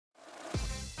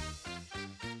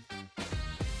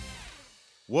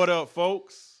What up,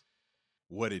 folks?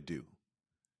 What it do?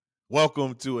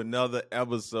 Welcome to another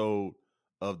episode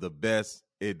of the Best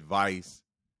Advice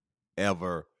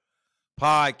Ever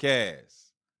podcast.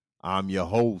 I'm your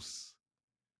host,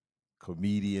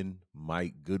 comedian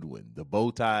Mike Goodwin, the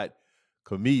bow-tied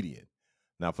comedian.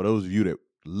 Now, for those of you that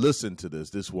listen to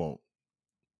this won't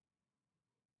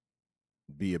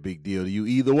be a big deal to you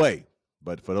either way.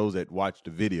 But for those that watch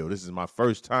the video, this is my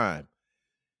first time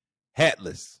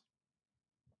hatless.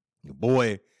 The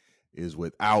boy is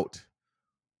without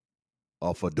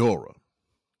a fedora.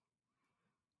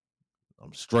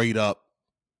 I'm straight up,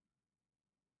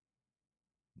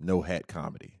 no hat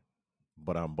comedy,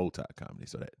 but I'm bow tie comedy,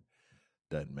 so that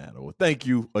doesn't matter. Well, thank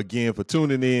you again for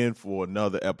tuning in for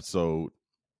another episode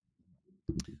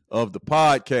of the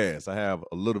podcast. I have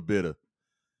a little bit of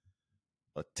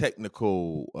a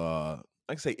technical,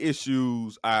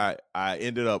 issues. I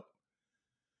ended up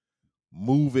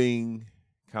moving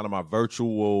kind of my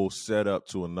virtual setup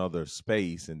to another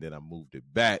space, and then I moved it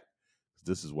back.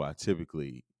 This is where I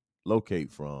typically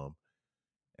locate from,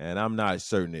 and I'm not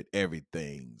certain that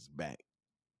everything's back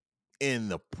in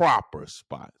the proper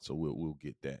spot, so we'll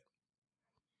get that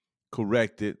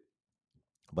corrected.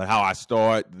 But how I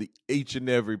start each and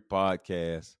every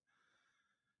podcast,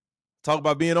 talk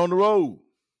about being on the road.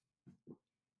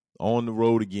 On the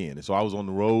road again. And so I was on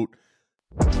the road.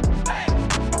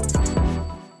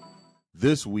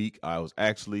 This week, I was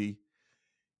actually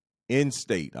in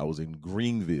state. I was in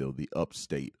Greenville, the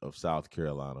upstate of South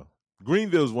Carolina.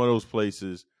 Greenville is one of those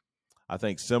places, I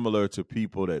think, similar to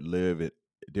people that live in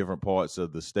different parts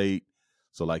of the state.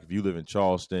 So, like, if you live in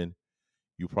Charleston,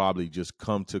 you probably just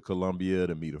come to Columbia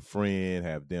to meet a friend,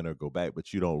 have dinner, go back,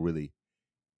 but you don't really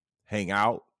hang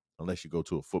out unless you go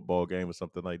to a football game or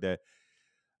something like that.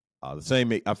 The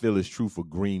same, I feel, is true for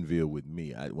Greenville with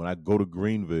me. When I go to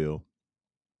Greenville,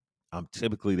 I'm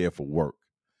typically there for work.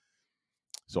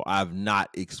 So I've not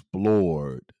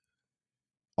explored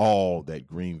all that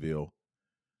Greenville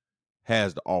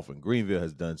has to offer. Greenville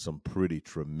has done some pretty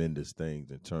tremendous things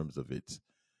in terms of its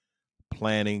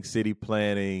planning, city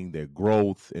planning, their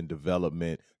growth and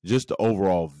development, just the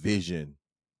overall vision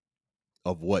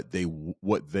of what they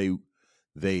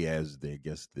as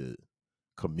the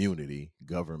community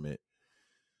government,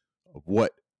 of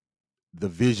what the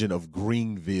vision of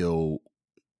Greenville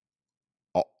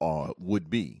would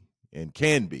be and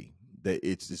can be. That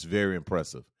it's very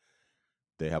impressive.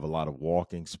 They have a lot of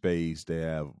walking space. They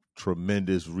have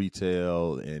tremendous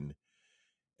retail and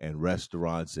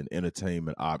restaurants and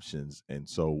entertainment options. And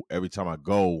so every time I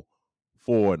go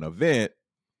for an event,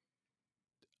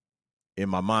 in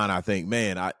my mind, I think,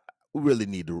 man, I really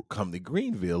need to come to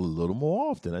Greenville a little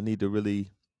more often. I need to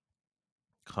really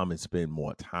come and spend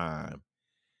more time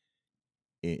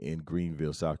in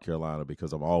Greenville, South Carolina,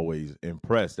 because I'm always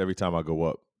impressed every time I go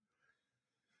up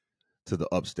to the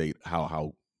upstate,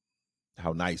 how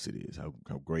nice it is, how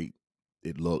great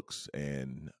it looks,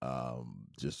 and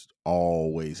just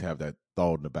always have that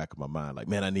thought in the back of my mind, like,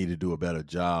 man, I need to do a better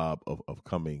job of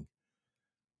coming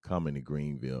to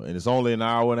Greenville. And it's only an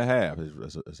hour and a half.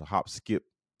 It's a hop, skip,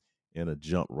 and a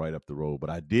jump right up the road.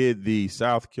 But I did the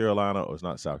South Carolina, or it's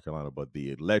not South Carolina, but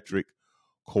the Electric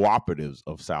Cooperatives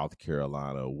of South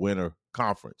Carolina Winter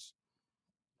Conference.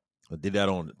 I did that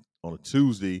on a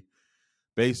Tuesday.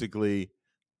 Basically,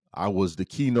 I was the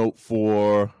keynote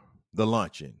for the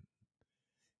luncheon,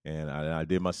 and I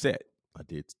did my set. I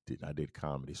did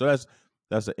comedy. So that's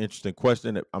an interesting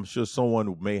question that I'm sure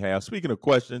someone may have. Speaking of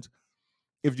questions,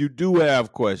 if you do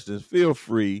have questions, feel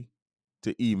free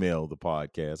to email the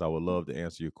podcast. I would love to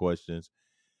answer your questions.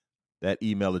 That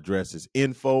email address is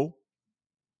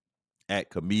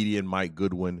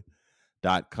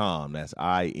info@comedianmikegoodwin.com. That's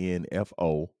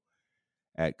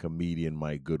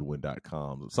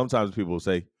info@comedianmikegoodwin.com. Sometimes people will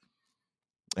say,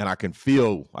 and I can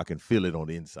feel it on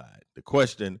the inside, the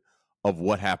question of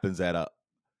what happens at a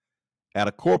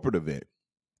corporate event.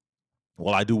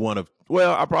 Well, I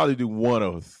probably do one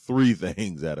of three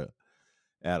things at a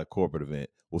corporate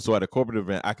event. Well, so at a corporate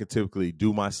event, I could typically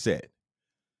do my set.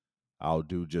 I'll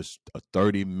do just a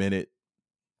 30-minute.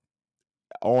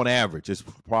 On average, it's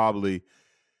probably, if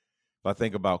I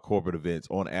think about corporate events,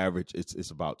 on average,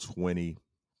 it's about 20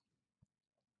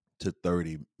 to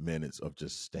 30 minutes of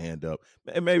just stand up.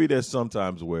 And maybe there's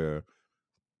sometimes where,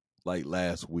 like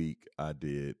last week, I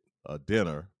did a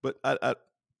dinner, but I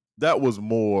that was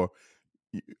more,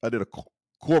 I did a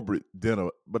corporate dinner,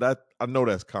 but I know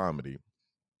that's comedy.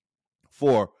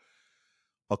 For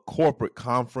a corporate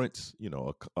conference,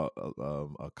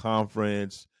 a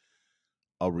conference,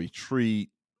 a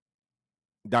retreat,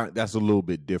 that's a little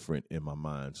bit different in my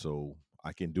mind. So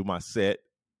I can do my set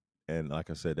And like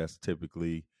I said, that's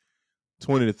typically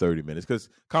 20 to 30 minutes because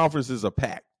conferences are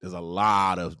packed. There's a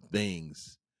lot of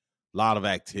things, a lot of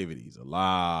activities, a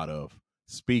lot of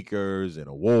speakers and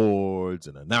awards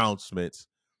and announcements.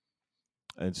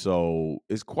 And so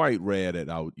it's quite rare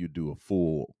that you do a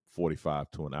full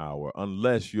 45 to an hour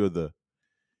unless you're the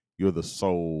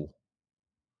sole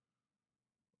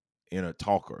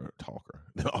talker,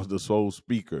 the sole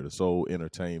speaker, the sole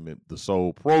entertainment, the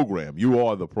sole program. You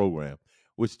are the program,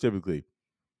 which typically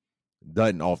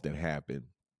doesn't often happen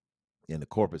in the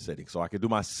corporate setting. So I could do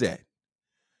my set,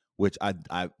 which I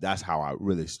that's how I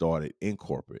really started in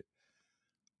corporate.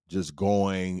 Just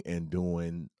going and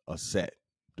doing a set,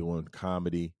 doing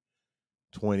comedy,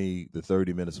 20 to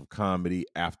 30 minutes of comedy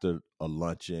after a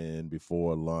luncheon,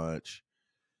 before lunch,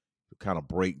 to kind of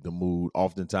break the mood.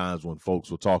 Oftentimes when folks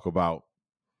will talk about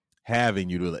having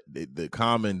you do the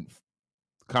common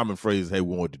phrase, hey,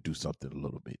 we want to do something a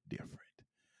little bit different.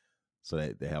 So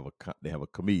that they have a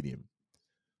comedian.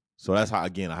 So that's how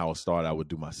I started. I would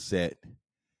do my set.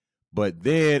 But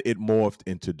then it morphed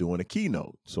into doing a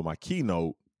keynote. So my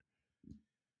keynote,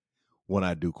 when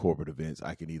I do corporate events,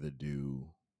 I can either do,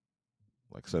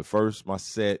 like I said, first my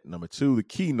set, number two, the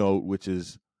keynote, which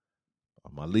is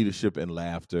my leadership and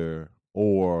laughter,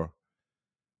 or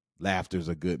laughter's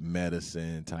a good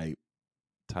medicine type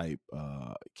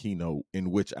keynote,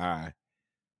 in which I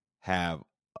have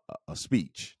a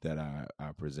speech that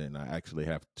I present. I actually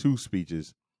have two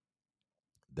speeches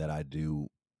that I do.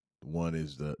 One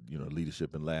is the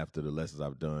leadership and laughter, the lessons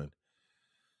I've done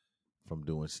from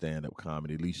doing stand-up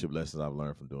comedy, leadership lessons I've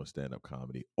learned from doing stand-up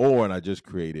comedy, and I just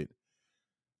created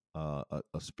a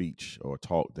speech or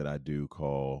talk that I do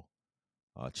called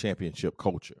championship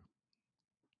culture.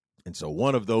 And so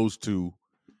one of those two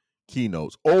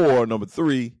keynotes, or number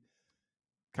three,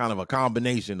 kind of a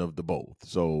combination of the both.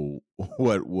 So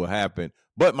what will happen?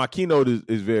 But my keynote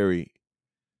is very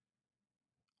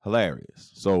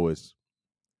hilarious. So it's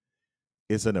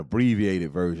an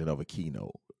abbreviated version of a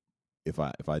keynote. If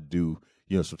I do,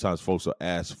 sometimes folks will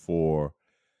ask for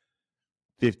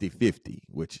 50-50,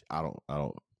 which I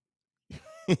don't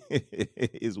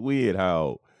it's weird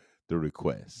how the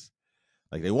requests,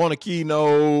 like, they want a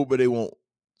keynote, but they want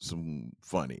some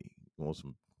funny, want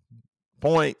some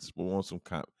points, but want some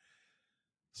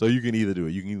so you can either do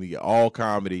it. You can either get all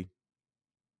comedy,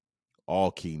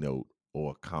 all keynote,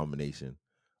 or a combination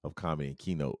of comedy and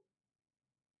keynote.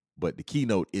 But the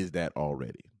keynote is that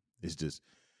already. It's just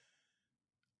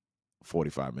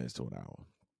 45 minutes to an hour.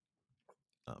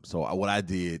 So what I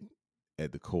did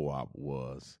at the co-op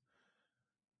was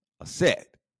a set,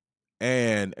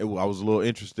 and I was a little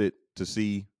interested to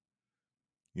see,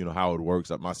 how it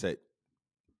works. My set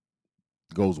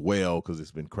goes well because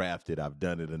it's been crafted. I've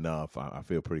done it enough. I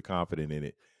feel pretty confident in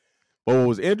it. But what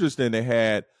was interesting, they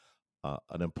had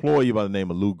an employee by the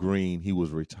name of Lou Green. He was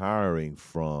retiring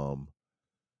from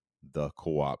the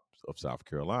co-op of South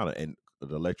Carolina, and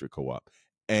the electric co-op.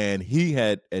 And he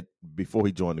had, before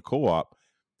he joined the co-op,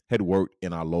 had worked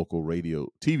in our local radio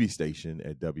TV station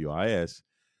at WIS,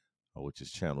 which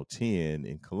is Channel 10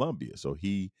 in Columbia. So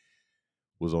he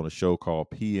was on a show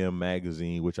called PM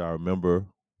Magazine, which I remember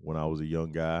when I was a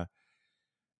young guy.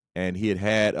 And he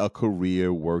had a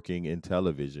career working in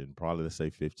television, probably, let's say,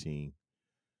 15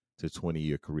 to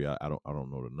 20-year career. I don't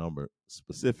know the number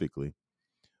specifically,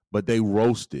 but the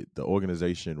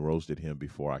organization roasted him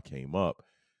before I came up,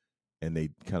 and they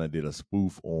kind of did a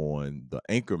spoof on the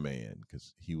anchorman,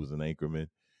 because he was an anchorman,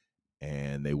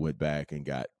 and they went back and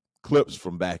got clips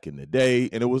from back in the day,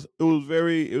 and it was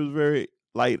very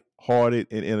lighthearted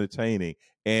and entertaining,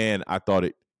 and I thought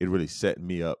it really set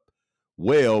me up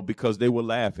well because they were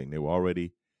laughing. They were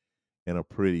already in a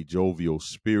pretty jovial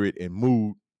spirit and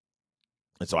mood,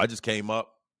 and so I just came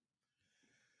up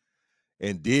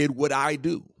and did what I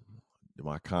do,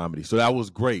 my comedy. So that was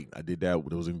great. I did that.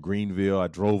 It was in Greenville. I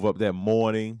drove up that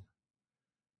morning,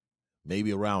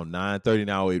 maybe around 9:30.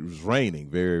 Now it was raining,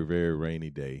 very, very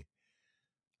rainy day.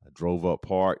 I drove up,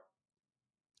 parked.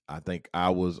 I think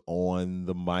I was on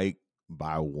the mic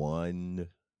by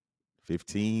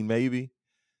 1:15, maybe.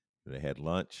 They had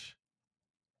lunch.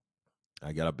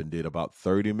 I got up and did about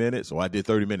 30 minutes. So I did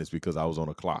 30 minutes because I was on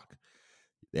a clock.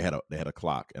 They had a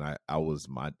clock, and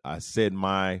I said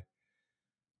my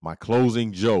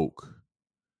closing joke.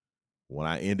 When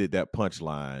I ended that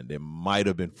punchline, there might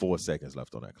have been 4 seconds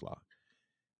left on that clock.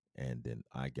 And then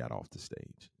I got off the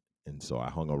stage. And so I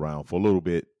hung around for a little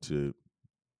bit until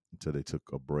they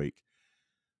took a break.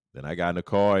 Then I got in the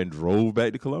car and drove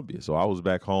back to Columbia. So I was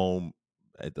back home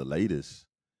at the latest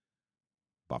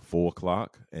by 4:00.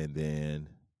 And then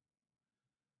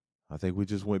I think we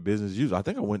just went business as usual. I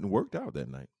think I went and worked out that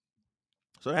night.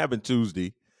 So that happened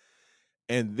Tuesday.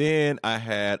 And then I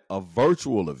had a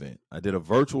virtual event. I did a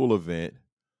virtual event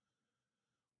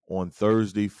on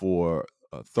Thursday for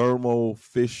Thermo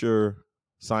Fisher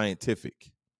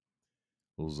Scientific.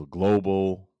 It was a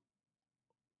global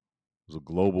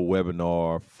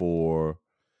webinar for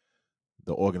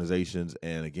the organizations.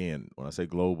 And again, when I say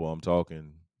global, I'm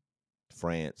talking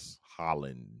France,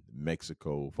 Holland,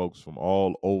 Mexico, folks from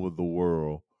all over the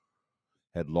world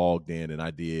had logged in, and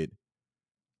I did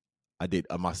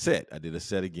my set. I did a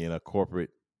set again, a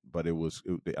corporate, but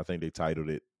I think they titled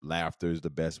it "Laughter is the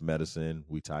Best Medicine."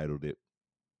 We titled it,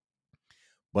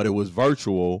 but it was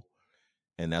virtual,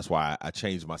 and that's why I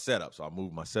changed my setup. So I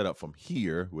moved my setup from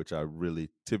here, which I really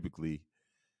typically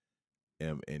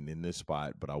am in this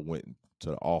spot, but I went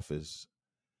to the office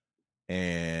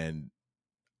and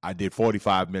I did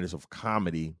 45 minutes of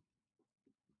comedy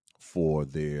for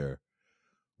their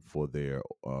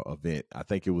event. I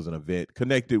think it was an event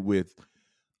connected with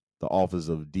the Office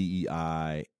of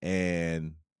DEI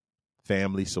and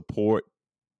Family Support,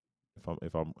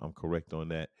 if I'm correct on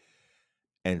that.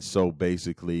 And so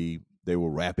basically, they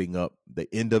were wrapping up the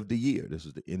end of the year. This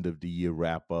is the end of the year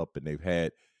wrap up, and they've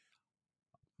had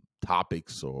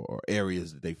topics or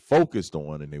areas that they focused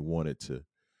on, and they wanted to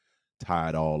tie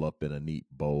it all up in a neat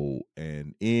bow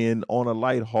and end on a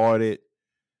lighthearted,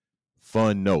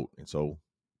 fun note. And so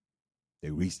they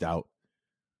reached out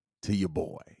to your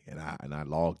boy, and I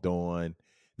logged on.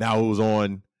 Now it was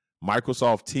on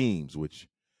Microsoft Teams, which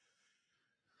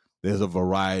there's a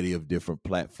variety of different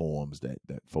platforms that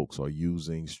folks are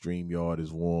using. StreamYard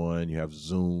is one. You have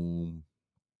Zoom,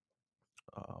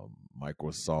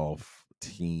 Microsoft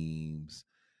Teams.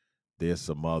 There's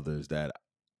some others that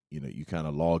you kind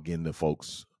of log into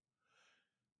folks'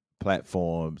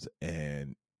 platforms,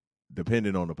 and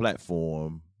depending on the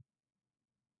platform,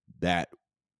 that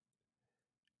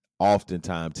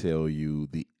oftentimes tell you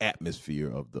the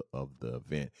atmosphere of the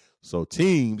event. So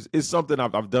Teams is something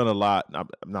I've done a lot.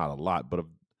 Not a lot, but I've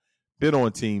been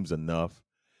on Teams enough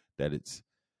that I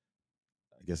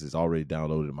guess it's already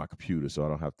downloaded in my computer, so I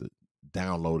don't have to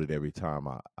download it every time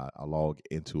I log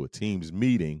into a Teams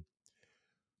meeting.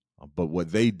 But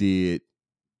what they did,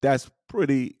 that's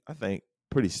I think,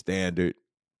 pretty standard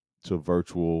to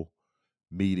virtual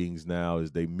meetings now,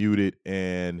 is they muted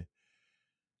and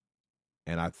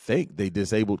I think they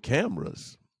disabled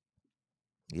cameras.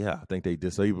 Yeah, I think they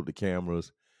disabled the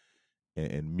cameras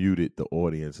and muted the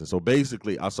audience. And so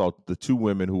basically, I saw the two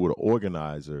women who were the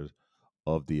organizers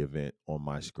of the event on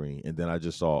my screen, and then I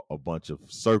just saw a bunch of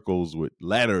circles with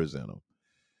letters in them: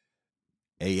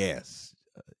 AS,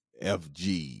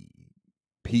 FG,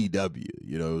 PW.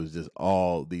 It was just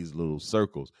all these little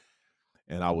circles.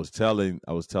 And I was telling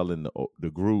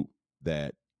the group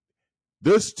that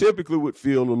this typically would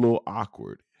feel a little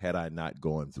awkward had I not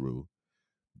gone through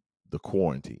the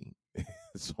quarantine.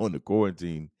 So in the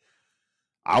quarantine,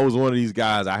 I was one of these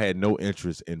guys. I had no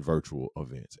interest in virtual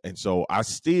events. And so I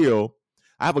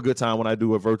have a good time when I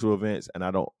do virtual events, and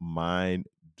I don't mind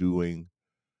doing,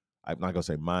 I'm not going to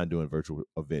say mind doing virtual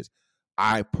events.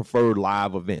 I prefer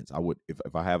live events. I would,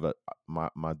 if I have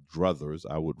my druthers,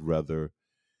 I would rather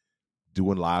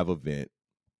do a live event.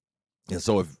 And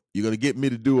so if you're going to get me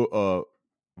to do a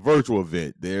virtual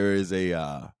event, there is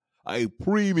a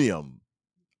premium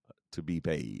to be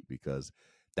paid, because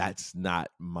that's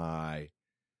not my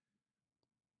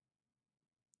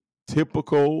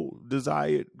typical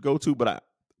desired go-to, but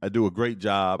I do a great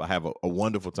job. I have a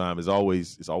wonderful time. It's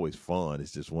always fun.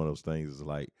 It's just one of those things. It's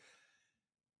like,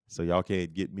 so y'all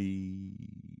can't get me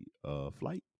a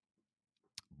flight,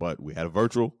 but we had a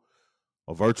virtual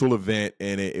event,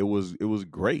 and it was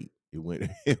great.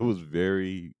 It was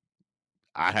very.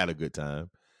 I had a good time.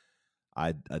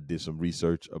 I did some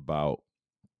research about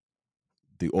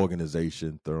the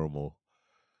organization Thermo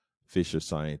Fisher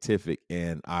Scientific,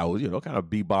 and I was kind of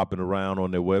bebopping around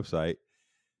on their website.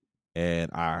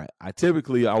 And I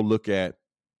typically, I'll look at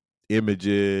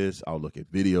images, I'll look at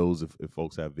videos if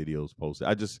folks have videos posted.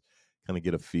 I just kind of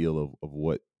get a feel of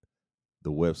what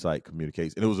the website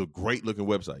communicates. And it was a great looking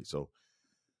website. So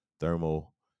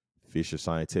Thermo Fisher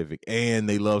Scientific, and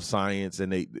they love science,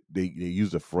 and they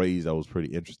use a phrase that was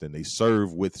pretty interesting. They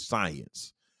serve with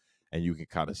science. And you can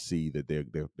kind of see that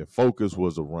their focus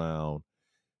was around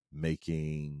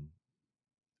making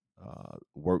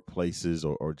workplaces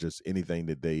or just anything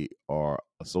that they are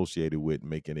associated with,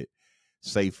 making it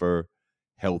safer,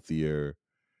 healthier.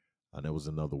 And there was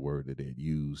another word that they'd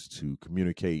used to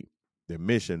communicate their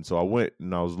mission. So I went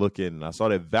and I was looking, and I saw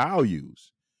their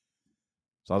values.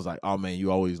 So I was like, oh man,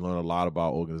 you always learn a lot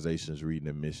about organizations reading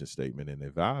their mission statement and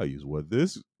their values. Well,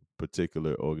 this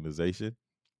particular organization,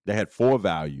 They had 4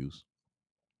 values,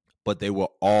 but they were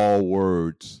all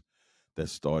words that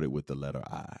started with the letter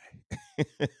I.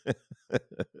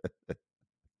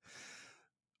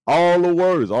 All the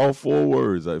words, all 4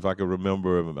 words. If I can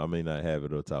remember them, I may not have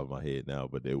it on top of my head now,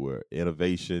 but they were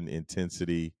innovation,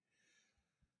 intensity,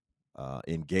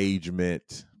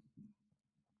 engagement,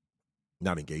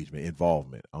 not engagement,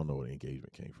 involvement. I don't know where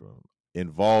engagement came from.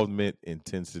 Involvement,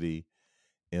 intensity,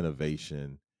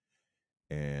 innovation,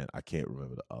 and I can't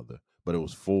remember the other. But it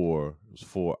was 4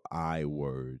 I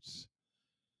words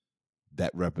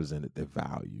that represented their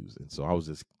values. And so I was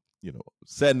just,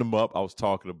 setting them up. I was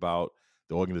talking about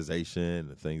the organization and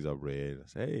the things I read. I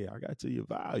said, hey, I got to your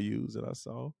values. And I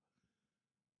saw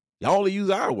y'all only use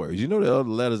our words. You know the other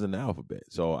letters in the alphabet.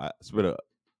 So I spent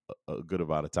a good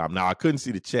amount of time. Now I couldn't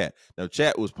see the chat. Now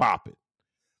chat was popping.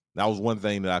 That was one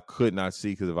thing that I could not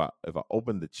see, because if I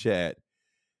opened the chat,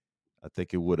 I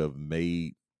think it would have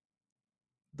made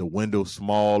the window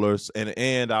smaller.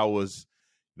 And I was,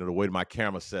 the way my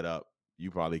camera set up, you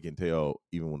probably can tell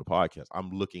even when the podcast,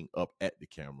 I'm looking up at the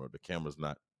camera. The camera's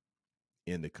not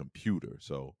in the computer.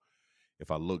 So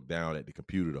if I look down at the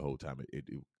computer the whole time, it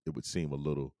would seem a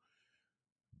little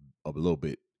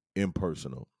bit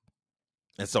impersonal.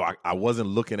 And so I wasn't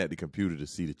looking at the computer to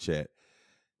see the chat,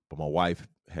 but my wife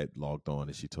had logged on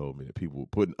and she told me that people were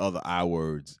putting other I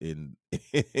words in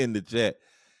in the chat.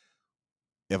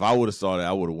 If I would have saw that,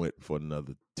 I would have went for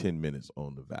another 10 minutes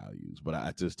on the values. But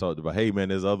I just talked about, hey man,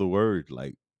 there's other words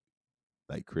like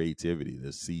creativity,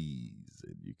 there's C's,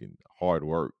 and you can hard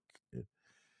work,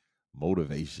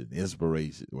 motivation,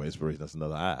 inspiration. Well, inspiration, that's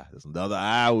another I. That's another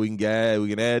I we can add. We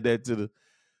can add that to the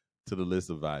list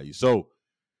of values. So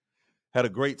had a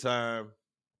great time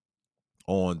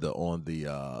on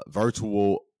the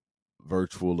virtual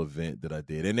event that I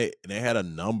did, and they had a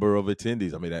number of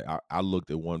attendees. I mean, I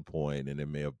looked at one point, and there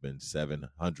may have been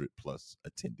 700 plus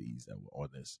attendees that were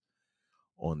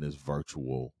on this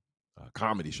virtual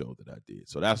comedy show that I did.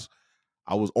 So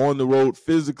I was on the road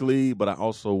physically, but I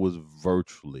also was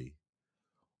virtually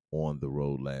on the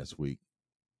road last week.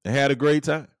 I had a great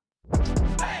time.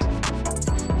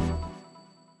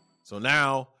 So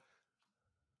now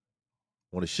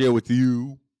I want to share with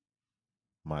you,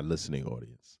 my listening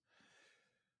audience,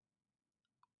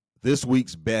 this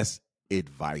week's best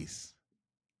advice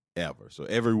ever. So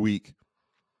every week,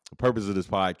 the purpose of this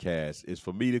podcast is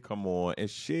for me to come on and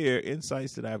share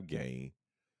insights that I've gained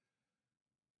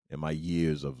in my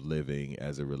years of living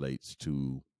as it relates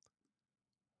to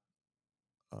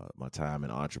my time in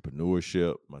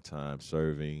entrepreneurship, my time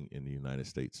serving in the United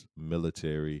States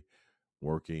military,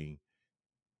 working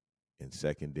in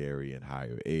secondary and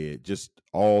higher ed, just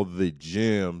all the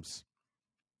gems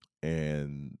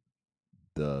and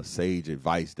the sage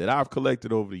advice that I've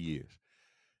collected over the years.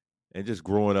 And just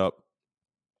growing up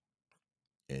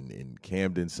in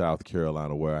Camden, South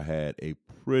Carolina, where I had a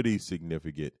pretty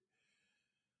significant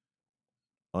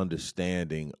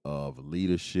understanding of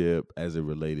leadership as it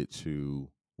related to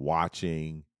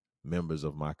watching members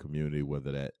of my community,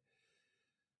 whether that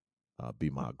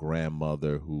be my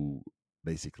grandmother, who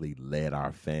basically led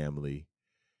our family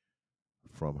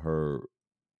from her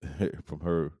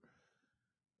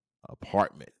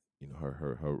apartment,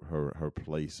 her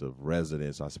place of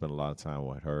residence. I spent a lot of time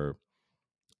with her,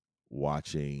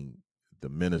 watching the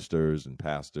ministers and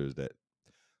pastors that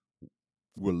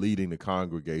were leading the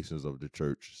congregations of the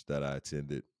church that I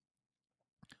attended,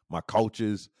 my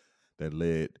coaches that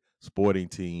led sporting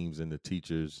teams, and the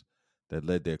teachers that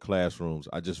led their classrooms.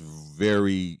 I just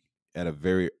at a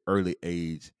very early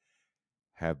age,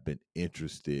 have been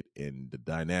interested in the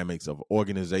dynamics of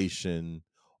organization,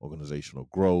 organizational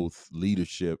growth,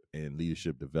 leadership, and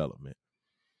leadership development.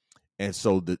 And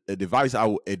so the advice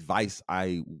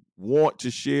I want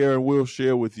to share and will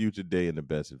share with you today in the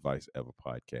Best Advice Ever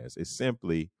podcast is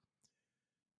simply,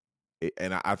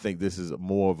 and I think this is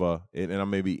more of and I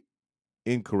may be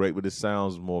incorrect, but it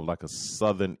sounds more like a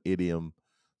Southern idiom,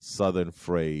 Southern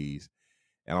phrase.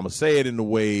 And I'm going to say it in the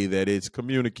way that it's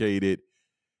communicated,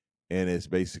 and it's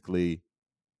basically,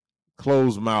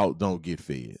 closed mouth don't get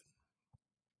fed.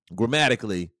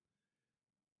 Grammatically,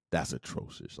 that's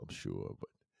atrocious, I'm sure. But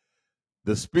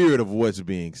the spirit of what's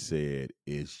being said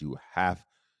is you have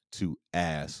to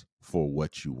ask for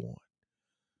what you want.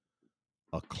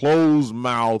 A closed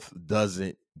mouth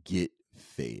doesn't get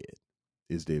fed,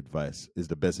 is the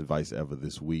best advice ever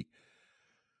this week.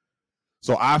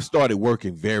 So I've started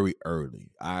working very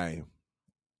early.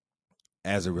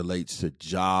 As it relates to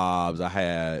jobs, I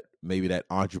had maybe that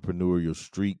entrepreneurial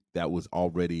streak that was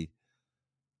already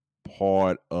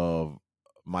part of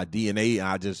my DNA, and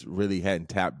I just really hadn't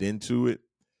tapped into it.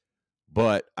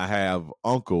 But I have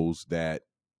uncles that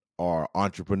are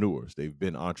entrepreneurs. They've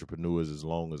been entrepreneurs as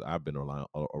long as I've been around.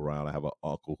 I have an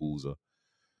uncle who's a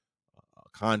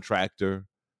contractor,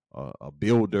 a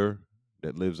builder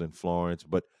that lives in Florence,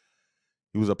 but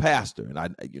he was a pastor, and I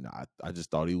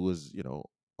just thought he was,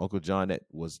 Uncle John that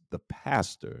was the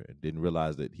pastor, and didn't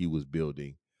realize that he was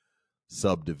building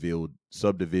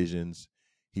subdivisions.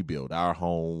 He built our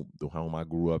home, the home I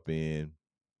grew up in,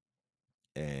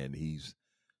 and he's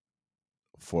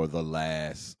for the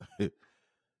last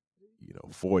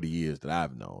 40 years that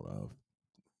I've known of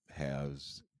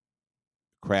has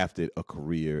crafted a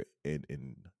career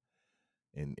in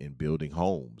building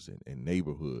homes and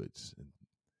neighborhoods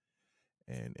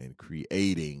and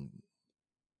creating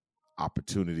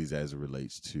opportunities as it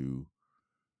relates to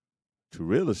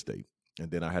real estate. And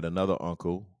then I had another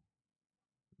uncle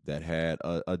that had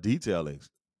a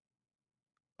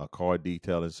car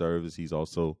detailing service. He's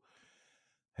also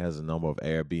has a number of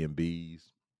Airbnbs.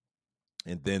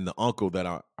 And then the uncle that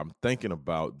I'm thinking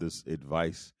about this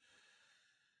advice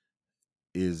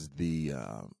is the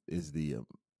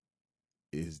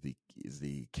is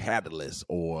the catalyst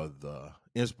or the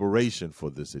inspiration for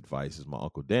this advice is my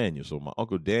Uncle Daniel. So my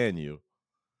Uncle Daniel,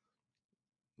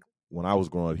 when I was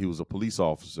growing up, he was a police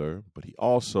officer, but he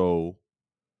also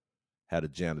had a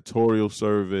janitorial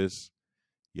service.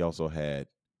 He also had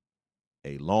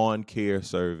a lawn care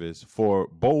service, for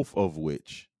both of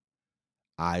which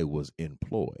I was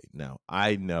employed. Now,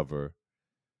 I never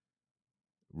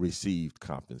received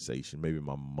compensation. Maybe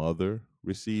my mother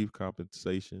received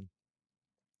compensation,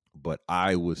 but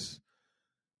I was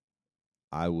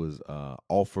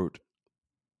offered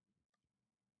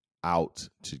out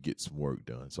to get some work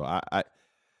done. So I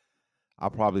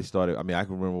probably started. I mean, I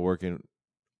can remember working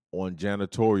on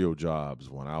janitorial jobs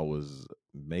when I was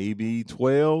maybe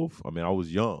 12. I mean, I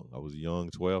was young. I was young,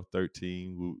 12,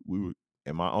 13. We were,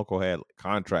 and my uncle had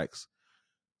contracts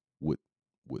with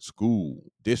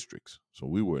school districts. So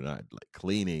we were not like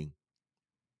cleaning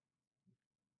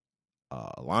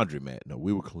a laundromat. No,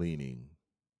 we were cleaning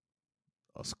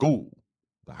a school,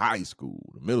 the high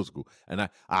school, the middle school. And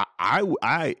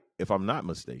I if I'm not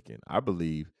mistaken, I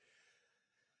believe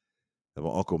that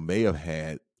my uncle may have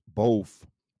had both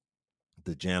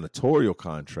the janitorial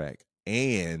contract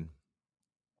and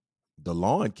the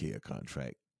lawn care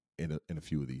contract in a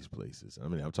few of these places. I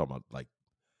mean, I'm talking about like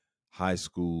high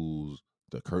schools,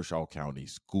 the Kershaw County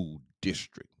School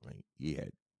District. Right, he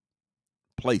had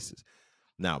places.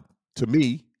 Now, to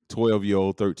me,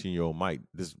 12-year-old, 13-year-old Mike,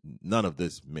 none of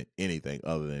this meant anything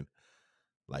other than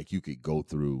like you could go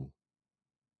through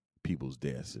people's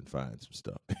desks and find some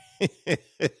stuff.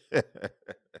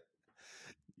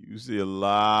 You see a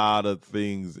lot of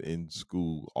things in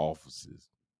school offices.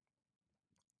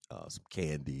 Some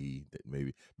candy that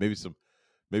maybe some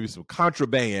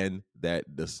contraband that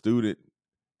the student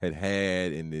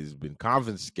had and has been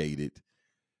confiscated,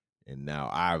 and now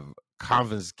I've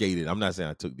confiscated. I'm not saying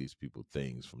I took these people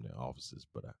things from their offices,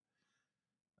 but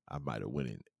I might have went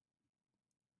and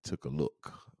took a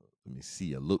look. Let me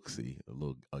see a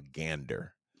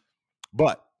gander.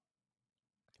 But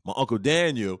my Uncle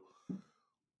Daniel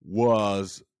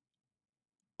was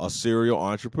a serial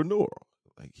entrepreneur.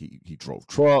 Like he drove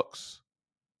trucks.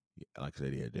 Like I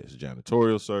said, he had this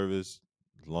janitorial service,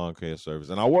 lawn care service,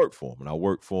 and I worked for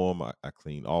him. I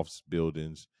cleaned office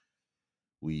buildings.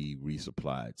 We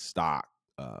resupplied stock,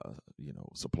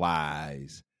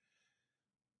 supplies.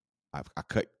 I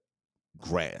cut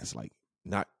grass, like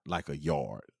not like a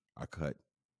yard. I cut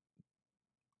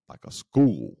like a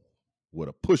school with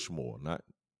a push mower, not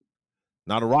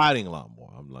a riding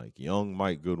lawnmower. I'm like young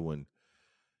Mike Goodwin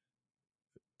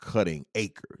cutting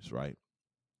acres, right?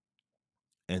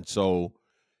 And so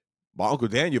my Uncle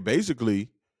Daniel, basically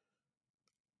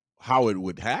how it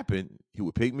would happen, he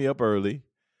would pick me up early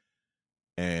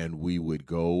and we would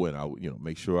go, and I would,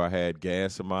 make sure I had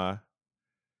gas in my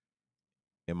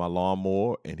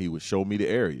lawnmower, and he would show me the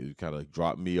area. He kind of like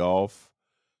drop me off,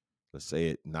 let's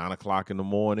say at 9 o'clock in the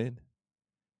morning,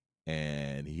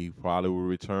 and he probably would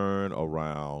return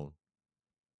around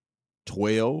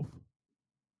 12,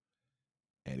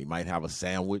 and he might have a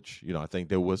sandwich. I think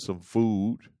there was some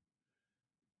food,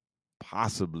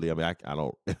 possibly. I mean, I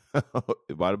don't.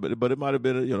 But it might have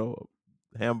been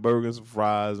hamburgers and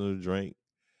fries and a drink.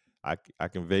 I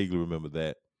can vaguely remember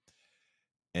that.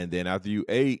 And then after you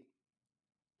ate,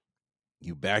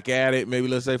 you back at it. Maybe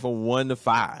let's say from 1 to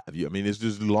 5. I mean, it's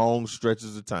just long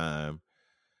stretches of time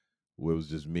where it was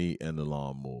just me and the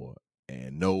lawnmower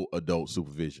and no adult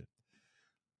supervision.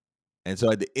 And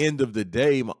so at the end of the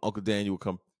day, my Uncle Daniel would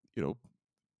come, you know,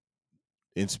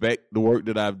 inspect the work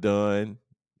that I've done,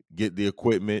 get the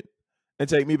equipment, and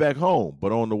take me back home.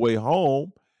 But on the way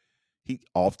home, he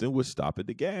often would stop at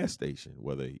the gas station,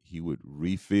 whether he would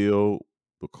refill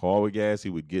the car with gas, he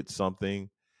would get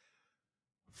something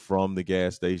from the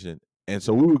gas station. And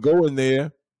so we would go in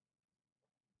there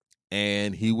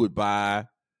and he would buy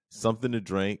something to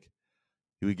drink.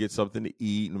 He would get something to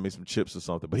eat and make some chips or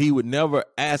something. But he would never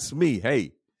ask me,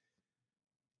 hey,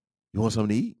 you want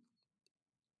something to eat?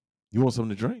 You want something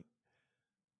to drink?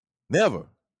 Never.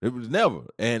 It was never.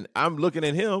 And I'm looking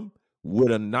at him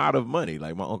with a knot of money.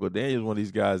 Like my Uncle Daniel's one of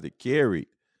these guys that carried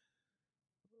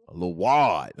a little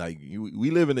wad. Like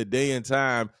we live in a day and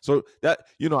time. So that,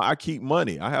 I keep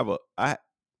money. I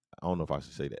don't know if I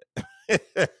should say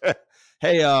that.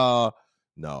 Hey,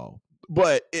 no.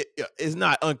 But it's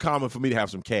not uncommon for me to have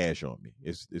some cash on me.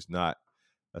 That's not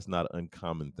an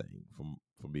uncommon thing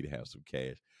for me to have some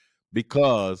cash.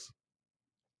 Because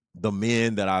the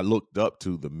men that I looked up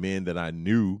to, the men that I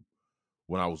knew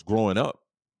when I was growing up,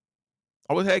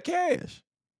 always had cash.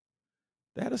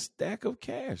 They had a stack of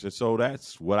cash. And so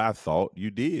that's what I thought you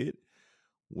did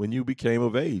when you became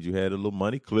of age. You had a little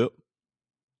money clip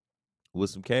with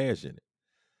some cash in it.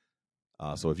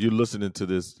 So if you're listening to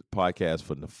this podcast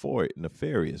for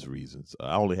nefarious reasons,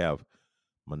 I only have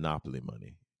Monopoly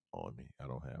money on me. I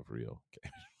don't have real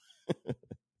cash.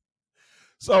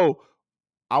 So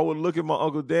I would look at my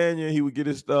Uncle Daniel, he would get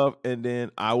his stuff, and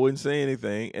then I wouldn't say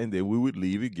anything, and then we would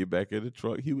leave and get back in the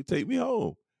truck. He would take me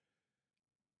home.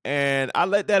 And I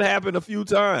let that happen a few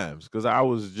times because I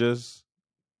was just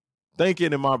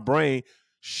thinking in my brain,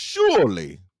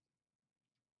 surely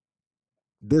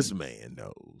this man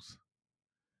knows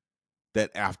that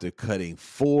after cutting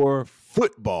 4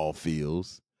 football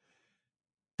fields,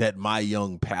 that my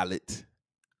young palate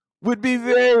would be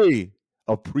very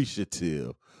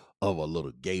appreciative of a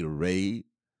little Gatorade,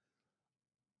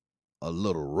 a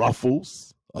little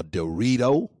Ruffles, a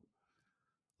Dorito,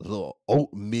 a little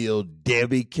oatmeal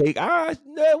Debbie cake. Come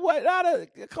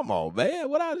on,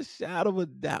 man. Without a shadow of a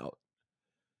doubt,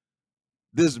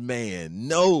 this man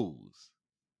knows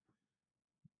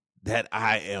that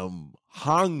I am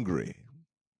hungry.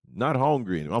 Not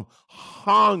hungry anymore. I'm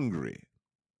hungry.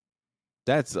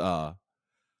 That's like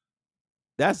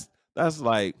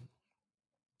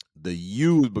the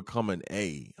U is becoming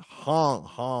A. Hung.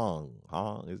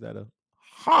 Is that a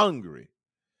hungry?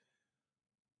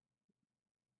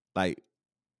 Like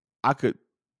I could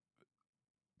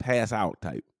pass out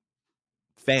type.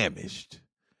 Famished.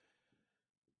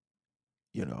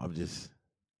 I'm just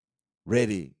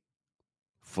ready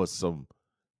for some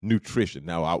nutrition.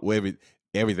 Now,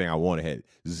 everything I wanted had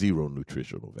zero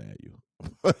nutritional value.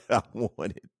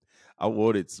 I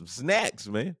wanted some snacks,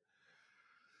 man.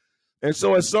 And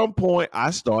so at some point,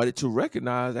 I started to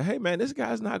recognize that, hey, man, this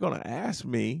guy's not going to ask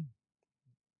me,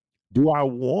 do I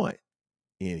want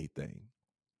anything?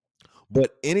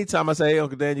 But anytime I say, hey,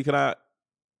 Uncle Daniel, can I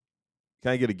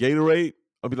get a Gatorade?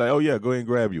 I'll be like, oh, yeah, go ahead and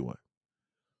grab you one.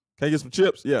 Can I get some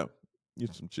chips? Yeah,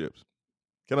 get some chips.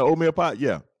 Can I oatmeal pie?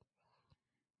 Yeah.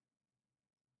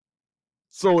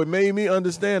 So it made me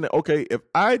understand that, okay, if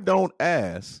I don't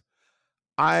ask,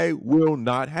 I will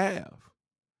not have.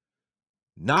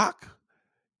 Knock,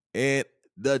 and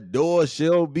the door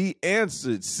shall be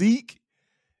answered. Seek,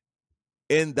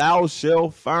 and thou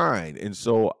shalt find. And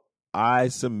so I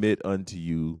submit unto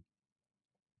you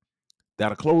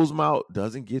that a closed mouth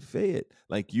doesn't get fed.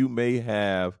 Like you may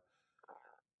have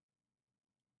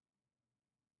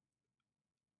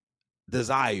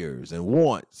desires and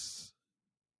wants,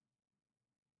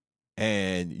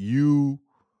 and you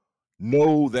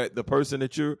know that the person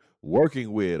that you're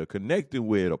working with or connecting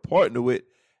with or partner with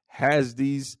has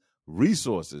these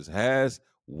resources, has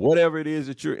whatever it is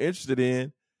that you're interested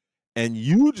in, and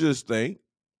you just think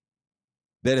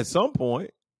that at some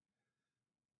point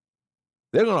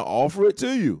they're going to offer it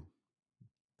to you.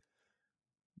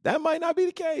 That might not be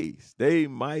the case. They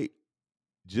might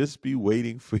just be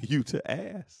waiting for you to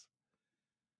ask.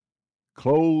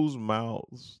 Closed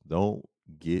mouths don't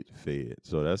get fed.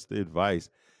 So that's the advice.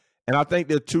 And I think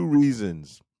there are 2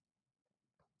 reasons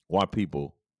why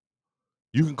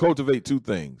you can cultivate 2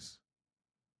 things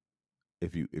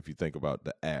if you think about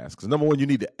the ask. Because number one, you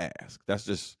need to ask. That's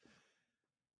just,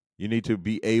 you need to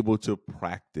be able to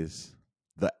practice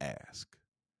the ask.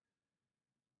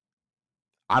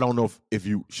 I don't know if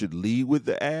you should lead with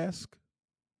the ask.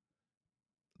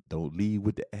 Don't lead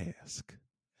with the ask.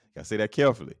 Gotta say that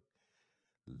carefully.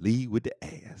 Lead with the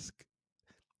ask.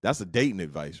 That's a dating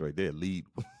advice right there. Lead.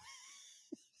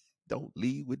 Don't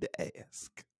lead with the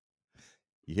ask.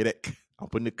 You hear that? I'm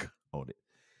putting the on it.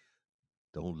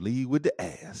 Don't lead with the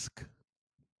ask.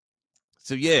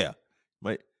 So yeah,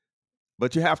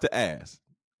 but you have to ask.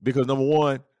 Because number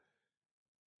one,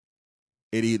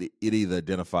 it either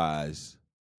identifies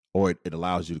or it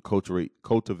allows you to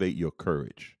cultivate your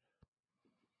courage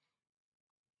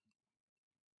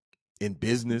in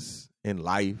business, in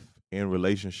life, in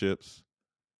relationships.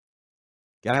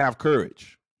 You gotta have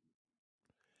courage,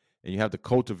 and you have to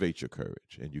cultivate your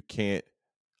courage, and you can't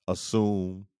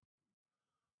assume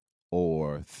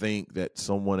or think that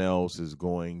someone else is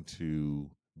going to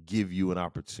give you an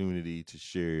opportunity to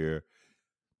share.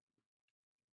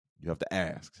 You have to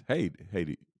ask, hey,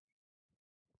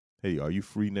 are you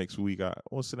free next week? I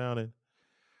want to sit down and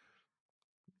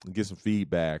get some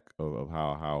feedback of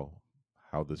how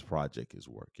this project is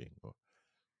working.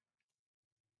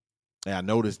 And I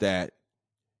noticed that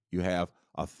you have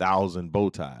 1,000 bow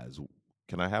ties.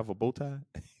 Can I have a bow tie?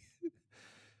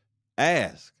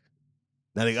 Ask.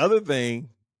 Now the other thing,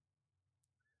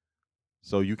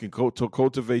 so you can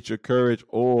cultivate your courage,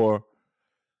 or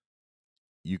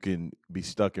you can be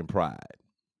stuck in pride,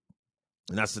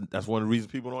 and that's one of the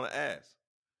reasons people don't want to ask.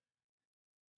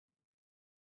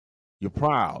 You're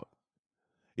proud.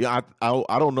 Yeah,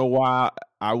 I don't know why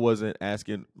I wasn't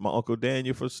asking my Uncle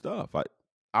Daniel for stuff.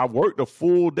 I worked a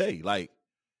full day. Like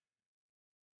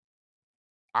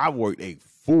I worked a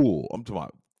full. I'm talking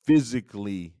about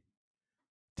physically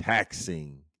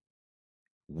taxing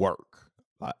work.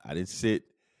 I didn't sit,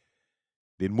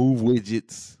 didn't move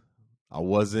widgets. I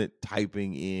wasn't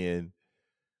typing in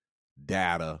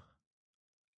data.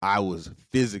 I was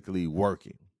physically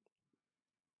working.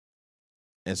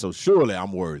 And so surely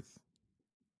I'm worth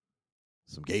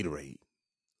some Gatorade,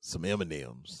 some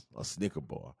M&Ms, a Snicker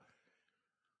bar.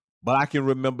 But I can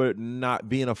remember not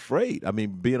being afraid. I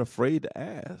mean, being afraid to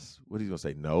ask. What he's gonna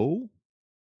say? No.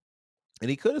 And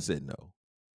he could have said no.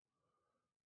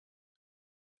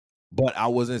 But I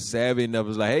wasn't savvy enough. It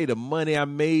was like, hey, the money I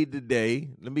made today,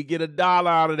 let me get $1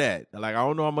 out of that. Like, I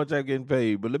don't know how much I'm getting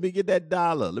paid, but let me get that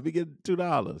 $1. Let me get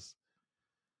 $2.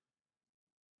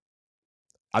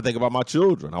 I think about my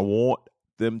children. I want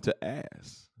them to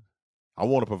ask. I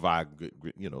want to provide good,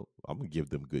 I'm going to give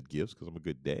them good gifts because I'm a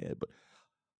good dad, but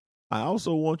I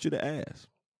also want you to ask.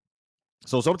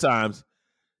 So sometimes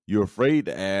you're afraid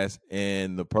to ask,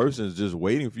 and the person is just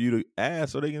waiting for you to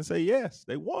ask so they can say yes.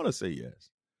 They want to say yes.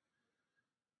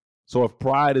 So if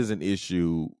pride is an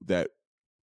issue that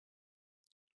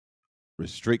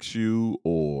restricts you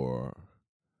or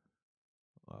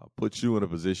puts you in a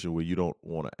position where you don't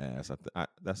want to ask,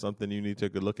 that's something you need to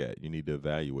take a look at. You need to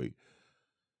evaluate.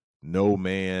 No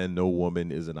man, no woman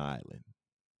is an island.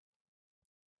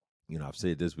 I've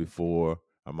said this before.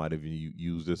 I might have even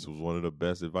used this as one of the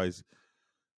best advice.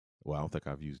 Well, I don't think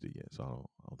I've used it yet, so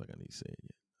I don't think I need to say it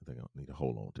yet. I think I need to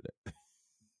hold on to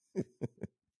that.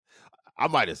 I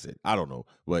might have said, I don't know,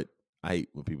 but I hate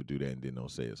when people do that and then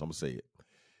don't say it. So I'm gonna say it.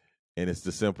 And it's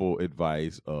the simple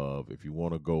advice of if you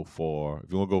want to go far,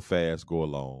 if you want to go fast, go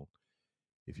alone.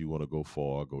 If you want to go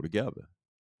far, go together.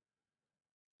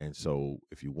 And so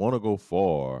if you want to go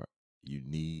far, you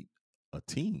need a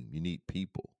team. You need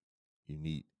people. You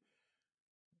need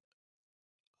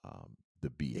to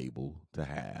be able to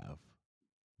have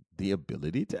the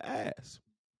ability to ask.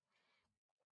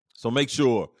 So make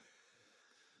sure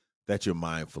that you're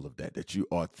mindful of that you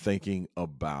are thinking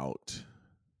about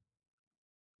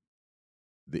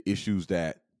the issues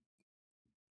that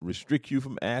restrict you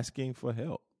from asking for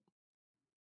help.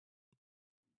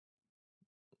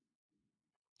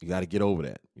 You got to get over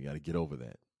that. You got to get over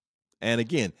that. And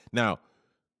again, now,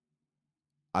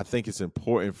 I think it's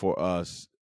important for us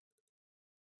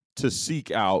to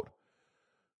seek out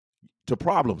to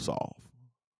problem solve.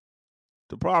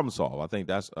 To problem solve. I think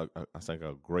that's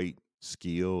a great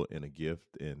skill and a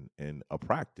gift and a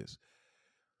practice.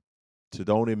 To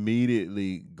don't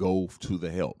immediately go to the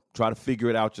help. Try to figure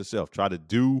it out yourself. Try to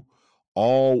do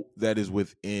all that is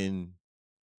within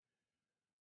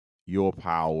your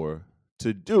power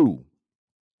to do.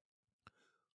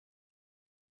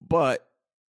 But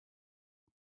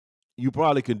you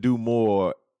probably can do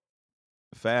more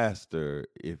faster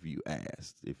if you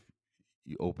asked, if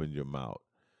you opened your mouth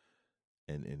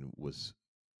and was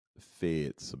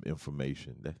fed some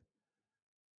information. That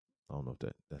I don't know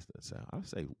if that's that sound.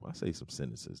 I say some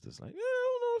sentences that's like, yeah, I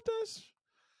don't know if that's.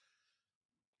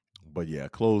 But yeah,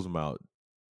 closed mouth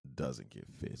doesn't get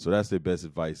fed. So that's the best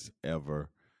advice ever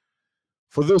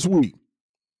for this week.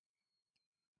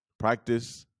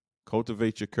 Practice,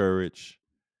 cultivate your courage,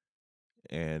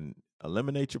 and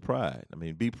eliminate your pride. I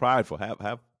mean, be prideful.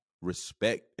 Have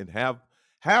respect and have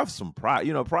some pride.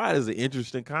 Pride is an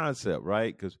interesting concept,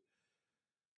 right? Because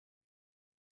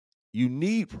you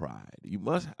need pride.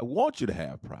 I want you to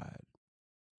have pride.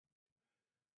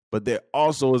 But there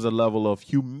also is a level of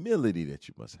humility that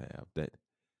you must have, that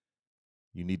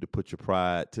you need to put your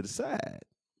pride to the side.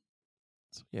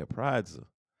 So yeah, pride's a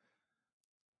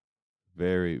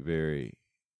very, very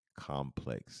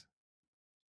complex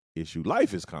issue.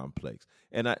 Life is complex.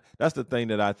 And that's the thing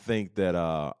that I think that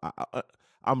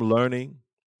I'm learning.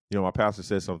 You know, my pastor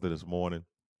said something this morning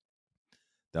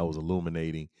that was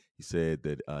illuminating. He said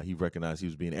that he recognized he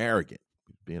was being arrogant,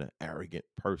 being an arrogant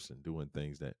person, doing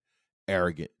things that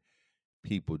arrogant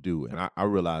people do. And I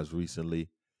realized recently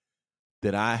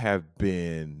that I have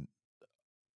been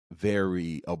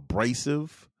very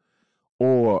abrasive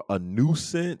or a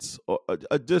nuisance or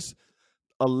just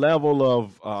a level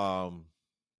of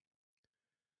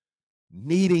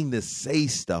needing to say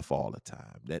stuff all the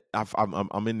time. That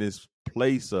I'm in this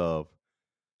place of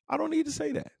I don't need to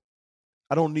say that.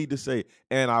 I don't need to say,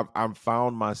 and I've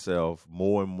found myself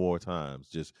more and more times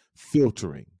just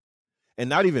filtering, and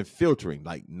not even filtering,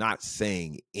 like not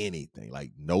saying anything,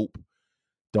 like nope,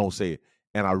 don't say it.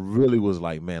 And I really was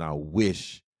like, man, I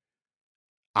wish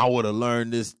I would have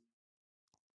learned this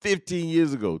 15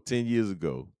 years ago, 10 years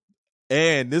ago.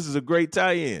 And this is a great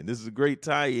tie-in. This is a great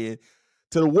tie-in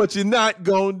to the what you're not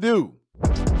gonna do.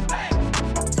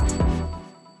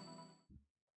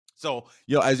 So,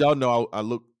 as y'all know, I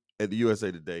look at the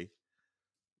USA Today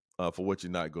for what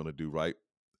you're not gonna do, right?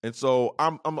 And so I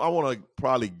want to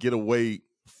probably get away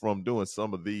from doing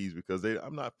some of these because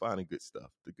I'm not finding good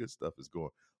stuff. The good stuff is going.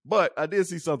 But I did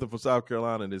see something from South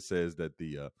Carolina and it says that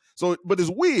but it's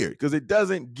weird because it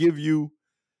doesn't give you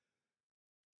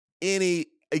it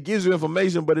gives you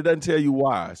information, but it doesn't tell you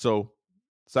why. So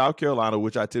South Carolina,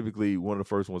 which I typically, one of the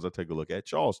first ones I take a look at,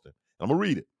 Charleston. I'm going to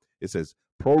read it. It says,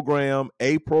 program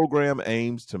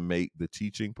aims to make the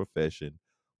teaching profession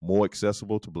more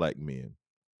accessible to Black men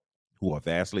who are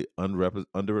vastly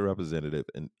underrepresented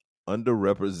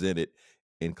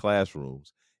in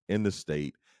classrooms in the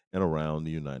state and around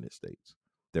the United States.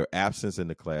 Their absence in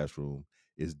the classroom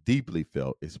is deeply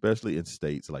felt, especially in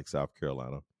states like South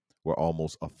Carolina, where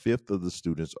almost a fifth of the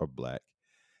students are Black,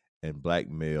 and Black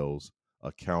males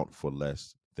account for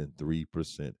less than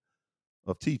 3%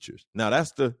 of teachers. Now,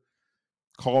 that's the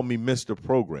Call Me Mr.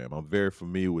 program. I'm very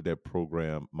familiar with that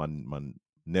program. My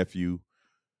nephew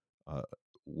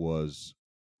was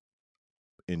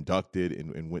inducted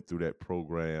and went through that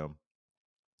program.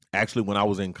 Actually, when I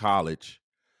was in college,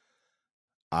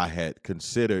 I had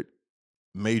considered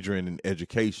majoring in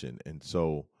education. And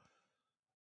so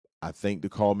I think the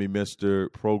Call Me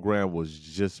Mr. program was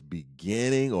just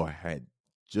beginning or had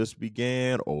just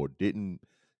began or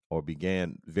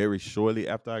began very shortly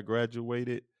after I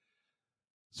graduated.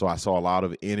 So I saw a lot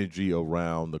of energy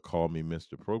around the Call Me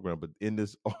Mr. program. But in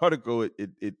this article,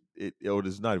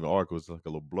 it's not even an article, it's like a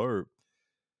little blurb.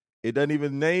 It doesn't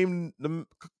even name the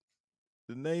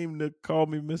Call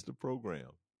Me Mr. program.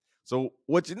 So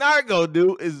what you're not gonna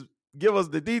do is give us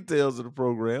the details of the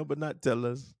program, but not tell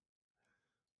us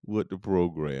what the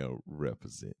program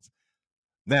represents.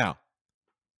 Now,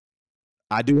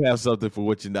 I do have something for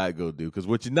what you're not gonna do, because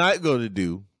what you're not gonna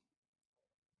do,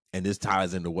 and this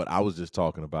ties into what I was just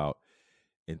talking about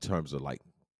in terms of like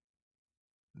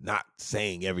not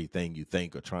saying everything you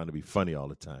think or trying to be funny all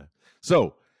the time.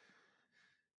 So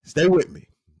stay with me.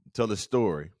 Tell the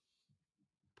story.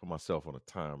 Put myself on a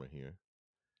timer here.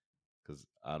 Because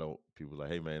people like,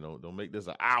 hey man, don't make this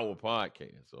an hour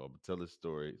podcast. So I'm gonna tell this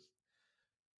story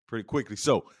pretty quickly.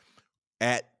 So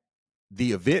at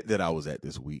the event that I was at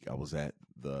this week, I was at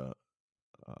the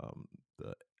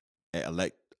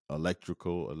electric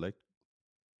co-op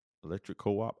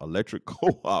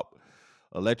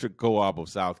of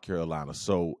South Carolina.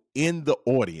 So in the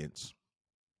audience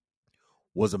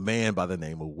was a man by the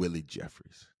name of Willie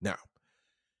Jeffries. Now,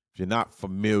 if you're not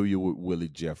familiar with Willie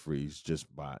Jeffries,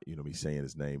 just by me saying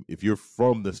his name, if you're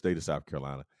from the state of South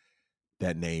Carolina,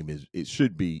 that name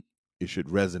should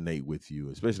resonate with you,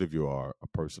 especially if you are a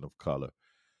person of color.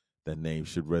 That name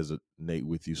should resonate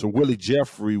with you. So Willie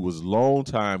Jeffrey was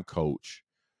longtime coach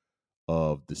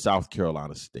of the South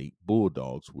Carolina State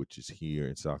Bulldogs, which is here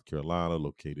in South Carolina,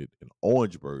 located in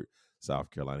Orangeburg,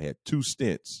 South Carolina. He had 2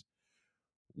 stints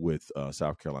with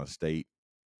South Carolina State.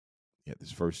 He had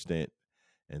this first stint,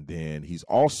 and then he's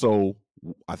also,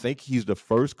 I think he's the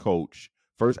first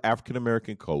African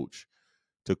American coach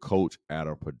to coach at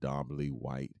a predominantly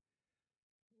white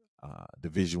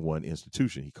Division I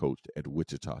institution. He coached at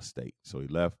Wichita State. So he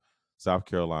left South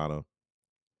Carolina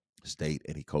State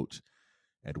and he coached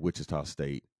at Wichita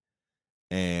State.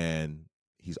 And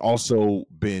he's also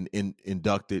been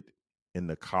inducted in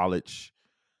the College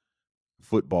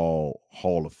Football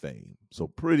Hall of Fame. So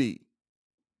pretty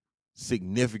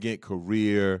significant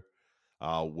career.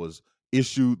 was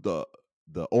issued the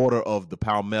Order of the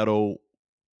Palmetto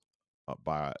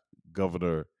by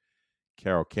Governor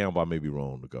Carroll Campbell. I may be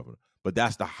wrong, the governor, but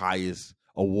that's the highest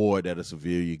award that a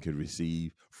civilian could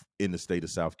receive in the state of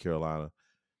South Carolina.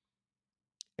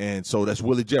 And so that's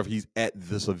Willie Jeffries. He's at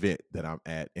this event that I'm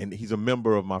at, and he's a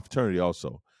member of my fraternity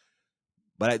also.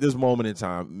 But at this moment in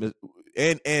time,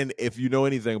 and if you know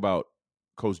anything about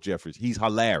Coach Jeffries, he's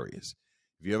hilarious.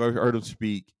 If you ever heard him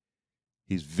speak,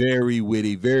 he's very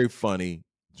witty, very funny.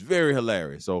 It's very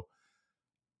hilarious. So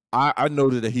I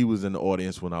noted that he was in the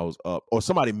audience when I was up, or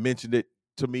somebody mentioned it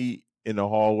to me in the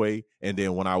hallway, and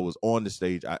then when I was on the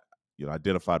stage, I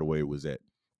identified where it was at.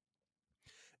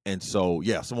 And so,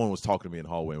 yeah, someone was talking to me in the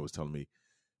hallway and was telling me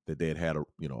that they had a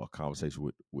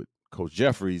conversation with Coach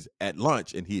Jeffries at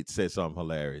lunch, and he had said something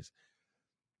hilarious.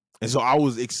 And so I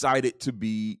was excited to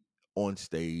be on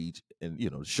stage and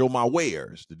show my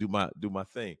wares, to do my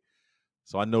thing.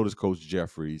 So I noticed Coach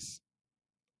Jeffries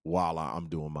while I'm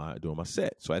doing my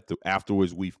set. So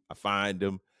afterwards, I find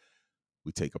him,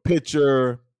 we take a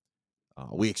picture,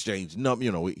 we exchange number.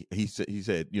 He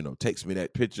said text me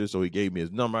that picture. So he gave me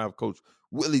his number. I have Coach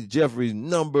Willie Jeffries'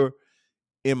 number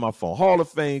in my phone. Hall of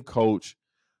Fame coach.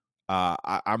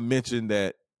 I mentioned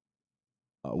that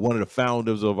one of the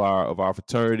founders of our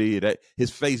fraternity, that his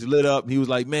face lit up. He was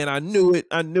like, "Man, I knew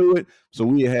it. So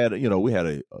we had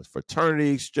a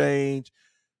fraternity exchange.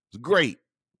 It was great.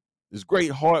 This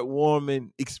great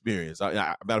heartwarming experience.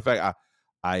 Matter of fact,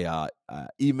 I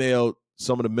emailed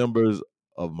some of the members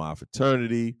of my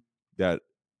fraternity that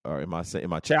are in my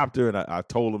chapter, and I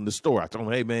told them the story. I told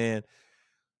them, "Hey, man,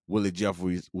 Willie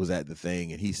Jeffries was at the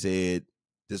thing, and he said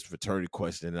this fraternity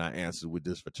question, and I answered with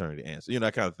this fraternity answer.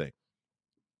 That kind of thing."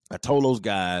 I told those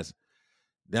guys.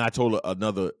 Then I told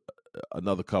another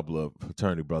couple of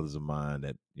fraternity brothers of mine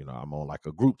that I'm on like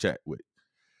a group chat with.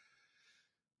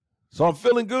 So I'm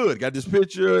feeling good. Got this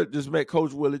picture. Just met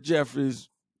Coach Willie Jeffries.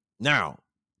 Now,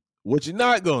 what you're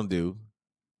not gonna do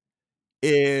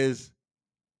is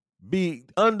be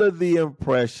under the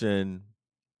impression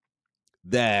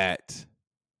that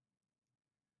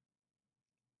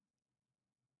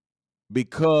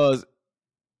because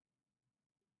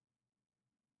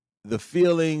the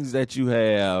feelings that you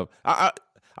have,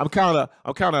 I'm kind of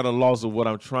at a loss of what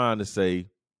I'm trying to say.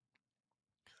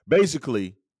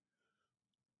 Basically,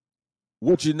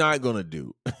 what you're not gonna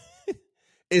do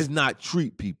is not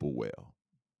treat people well.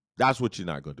 That's what you're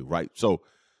not gonna do, right? So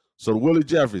Willie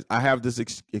Jeffries, I have this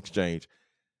exchange.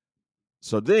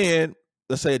 So then,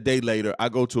 let's say a day later, I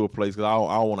go to a place because I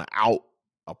don't want to out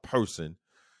a person,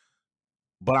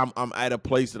 but I'm at a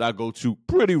place that I go to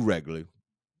pretty regularly,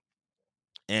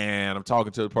 and I'm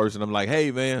talking to the person. I'm like,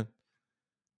 "Hey, man,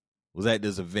 was at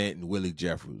this event and Willie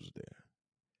Jeffries was there,"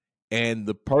 and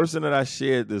the person that I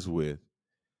shared this with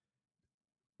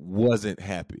wasn't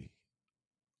happy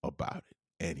about it,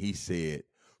 and he said,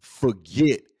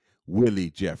 "Forget Willie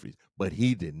Jeffries," but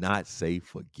he did not say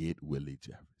 "forget Willie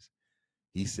Jeffries."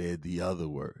 He said the other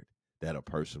word that a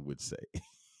person would say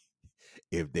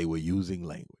if they were using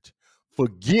language.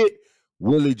 Forget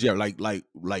Willie Jeffries, like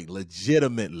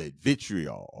legitimately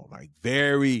vitriol, like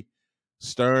very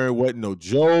stern. Wasn't no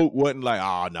joke. Wasn't like,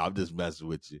 "Oh no, I'm just messing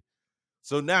with you."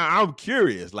 So now I'm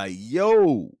curious, like,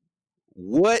 yo,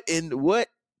 what?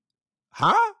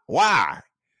 Huh? Why?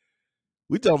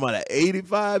 We talking about an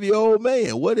 85-year-old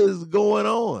man. What is going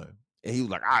on? And he was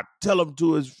like, "I tell him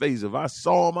to his face. If I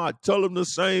saw him, I'd tell him the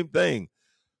same thing."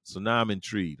 So now I'm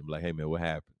intrigued. I'm like, "Hey, man, what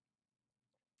happened?"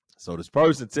 So this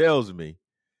person tells me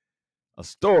a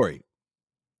story.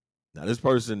 Now this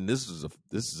person, this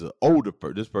is an older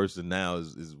person. This person now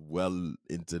is well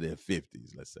into their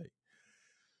 50s, let's say.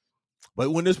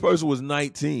 But when this person was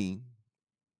 19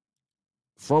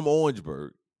 from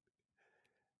Orangeburg,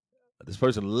 this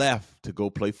person left to go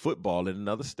play football in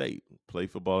another state,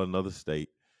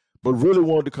 but really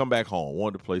wanted to come back home,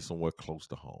 wanted to play somewhere close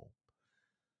to home.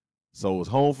 So was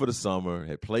home for the summer,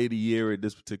 had played a year at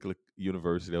this particular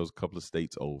university that was a couple of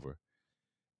states over,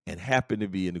 and happened to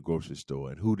be in the grocery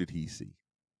store. And who did he see?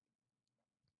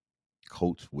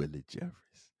 Coach Willie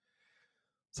Jeffries.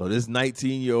 So this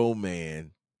 19-year-old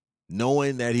man,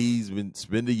 knowing that he's been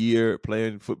spent a year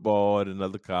playing football at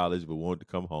another college but wanted to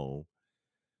come home,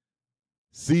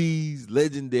 sees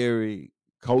legendary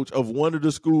coach of one of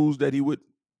the schools that he would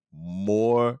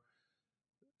more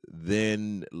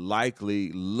than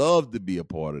likely love to be a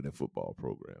part of the football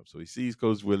program. So he sees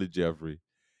Coach Willie Jeffrey,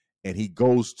 and he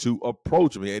goes to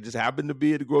approach him. It just happened to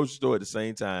be at the grocery store at the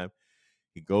same time.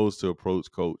 He goes to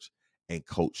approach Coach, and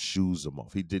Coach shoos him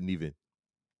off. He didn't even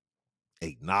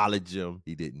acknowledge him.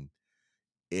 He didn't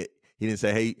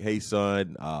say, hey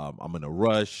son, I'm in a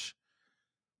rush.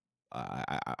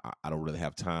 I don't really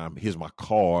have time. Here's my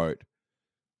card.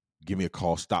 Give me a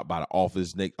call. Stop by the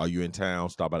office. Nick, are you in town?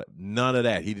 Stop by. None of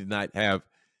that. He did not have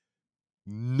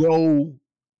no.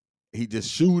 He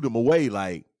just shooed him away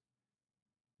like,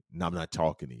 no, I'm not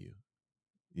talking to you.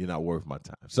 You're not worth my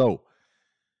time. So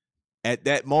at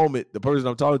that moment, the person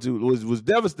I'm talking to was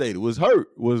devastated, was hurt,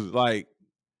 was like,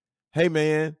 hey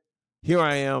man, here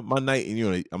I am, my night.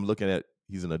 And I'm looking at,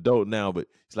 he's an adult now, but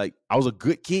it's like, I was a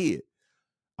good kid.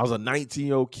 I was a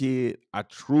 19-year-old kid. I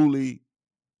truly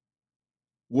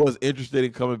was interested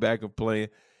in coming back and playing.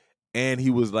 And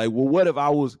he was like, well, what if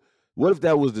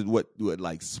that was what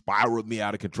like spiraled me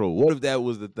out of control? What if that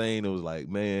was the thing that was like,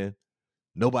 man,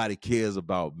 nobody cares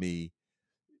about me?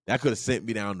 That could have sent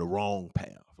me down the wrong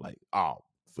path. Like, oh,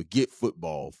 forget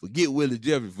football, forget Willie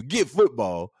Jeffrey, forget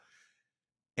football.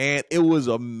 And it was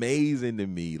amazing to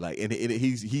me. Like, and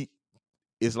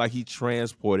it's like he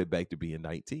transported back to being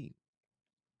 19.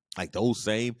 Like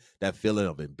that feeling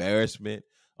of embarrassment,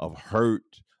 of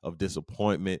hurt, of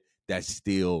disappointment, that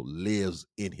still lives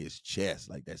in his chest.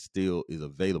 Like that still is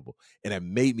available. And it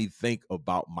made me think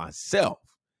about myself.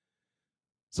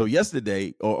 So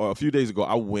yesterday or a few days ago,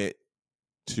 I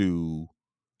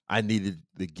needed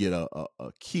to get a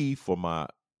key for my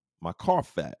car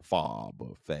fob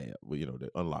or fab, to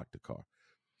unlock the car.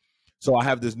 So I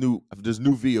have this new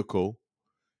vehicle,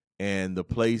 and the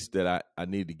place that I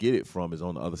need to get it from is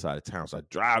on the other side of town. So I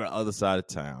drive to the other side of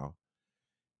town,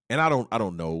 and I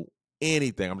don't know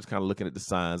anything. I'm just kind of looking at the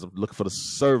signs. I'm looking for the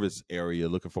service area,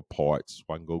 looking for parts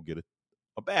so I can go get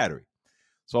a battery.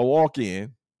 So I walk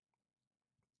in,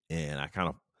 and I kind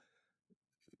of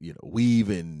weave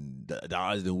and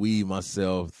dodge and weave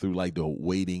myself through like the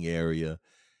waiting area.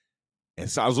 And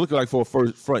so I was looking like for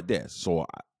a front desk. So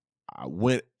I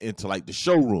went into like the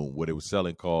showroom where they were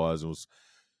selling cars. It was,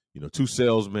 two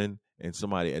salesmen and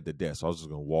somebody at the desk. So I was just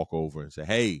going to walk over and say,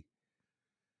 hey,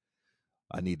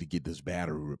 I need to get this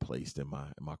battery replaced in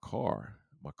my car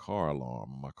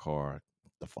alarm,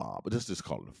 the fob. But just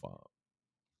call it the fob.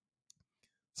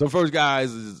 So first guy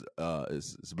is a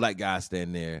black guy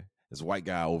standing there. There's a white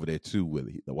guy over there too with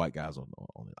it. The white guy's on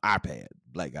an iPad.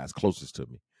 Black guy's closest to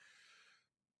me.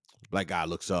 Black guy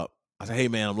looks up. I say, hey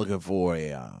man, I'm looking for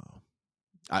the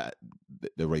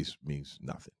race means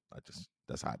nothing.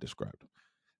 That's how I described him.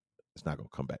 It's not gonna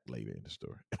come back later in the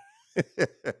story.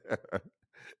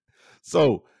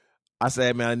 So I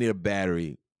said, man, I need a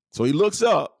battery. So he looks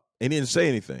up and he didn't say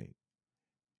anything.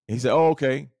 And he said, oh,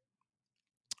 okay.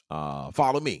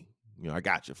 Follow me. I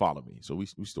got you. Follow me. So we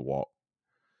used to walk.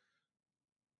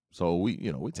 So we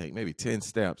take maybe 10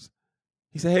 steps.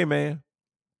 He said, hey man,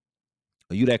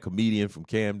 are you that comedian from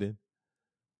Camden?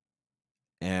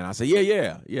 And I said,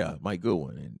 yeah, Mike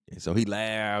Goodwin. And so he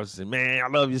laughs and, man, I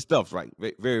love your stuff. Right.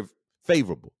 Very, very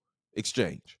favorable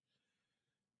exchange.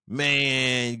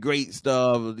 Man, great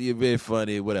stuff. You're very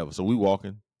funny, whatever. So we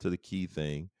walking to the key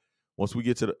thing. Once we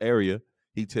get to the area,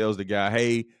 he tells the guy,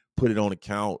 hey, put it on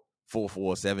account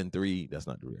 4473. That's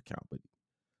not the real account. But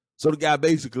so the guy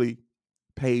basically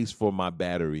pays for my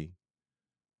battery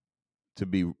to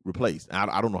be replaced.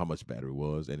 I don't know how much the battery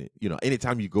was. And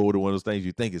anytime you go to one of those things,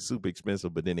 you think it's super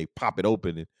expensive, but then they pop it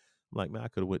open and I'm like, man, I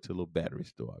could have went to a little battery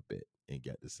store, I bet, and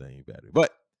got the same battery.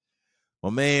 But my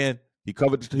man, he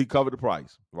covered the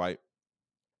price, right?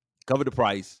 Covered the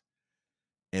price.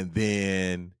 And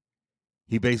then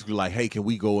he basically like, hey, can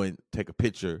we go and take a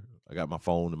picture? I got my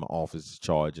phone in my office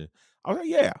charging. I was like,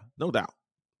 yeah, no doubt.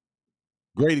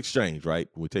 Great exchange, right?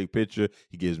 We take a picture.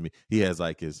 He has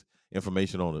like his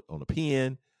information on a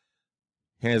pen,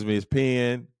 hands me his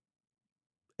pen,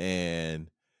 and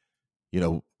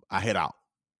I head out.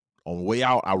 On the way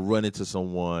out, I run into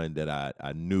someone that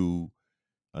I knew.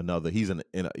 He's a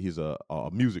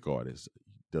music artist.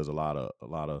 He does a lot of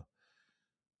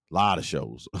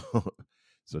shows.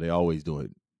 So they always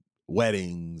doing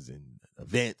weddings and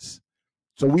events.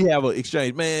 So we have an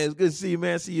exchange. Man, it's good to see you,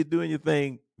 man. See you doing your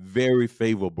thing. Very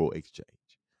favorable exchange.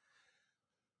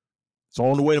 So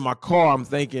on the way to my car, I'm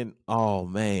thinking, oh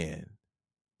man,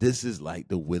 this is like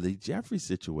the Willie Jeffrey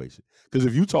situation. Because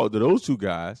if you talk to those two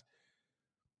guys,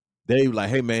 they like,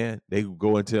 hey man, they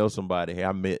go and tell somebody, hey,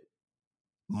 I met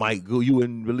Mike Goo. You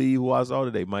wouldn't believe who I saw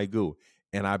today, Mike Goo.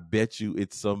 And I bet you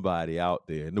it's somebody out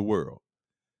there in the world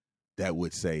that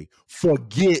would say,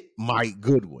 forget Mike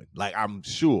Goodwin. Like, I'm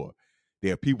sure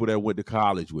there are people that went to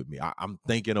college with me. I'm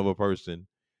thinking of a person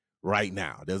right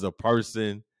now. There's a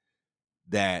person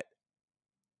that,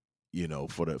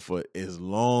 for as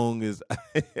long as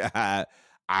I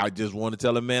just want to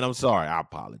tell him, man, I'm sorry. I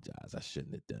apologize. I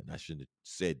shouldn't have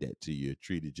said that to you,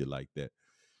 treated you like that.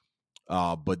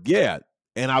 But yeah,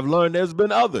 And I've learned there's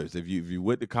been others. If you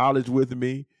went to college with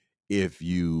me, if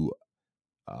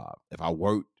I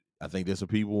worked, I think there's some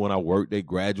people when I worked at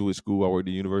graduate school, I worked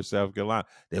at the University of South Carolina,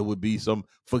 there would be some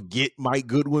forget Mike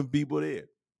Goodwin people there.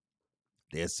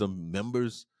 There's some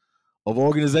members of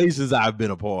organizations I've been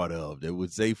a part of that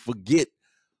would say, forget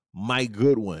Mike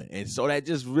Goodwin. And so that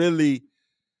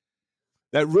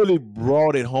really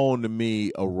brought it home to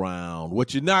me around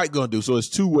what you're not going to do. So it's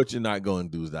two what you're not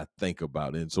going to do is I think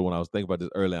about it. And so when I was thinking about this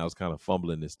earlier, I was kind of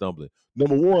fumbling and stumbling.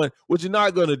 Number one, what you're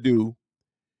not going to do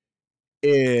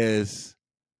is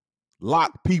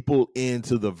lock people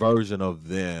into the version of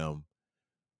them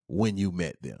when you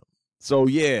met them. So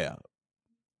yeah,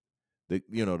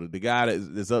 the guy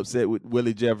that's upset with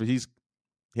Willie Jefferson,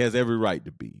 he has every right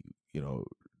to be.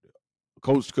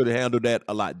 Coach could have handled that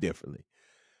a lot differently.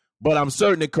 But I'm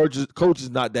certain that coach is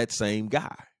not that same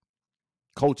guy.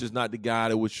 Coach is not the guy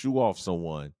that would shoo off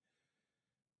someone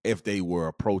if they were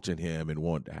approaching him and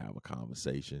wanted to have a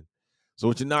conversation. So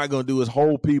what you're not going to do is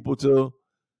hold people to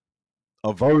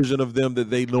a version of them that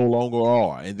they no longer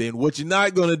are. And then what you're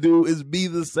not going to do is be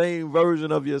the same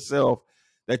version of yourself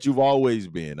that you've always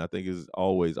been. I think it's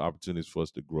always opportunities for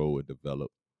us to grow and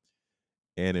develop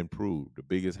and improve. The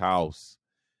biggest house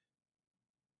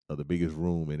or the biggest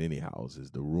room in any house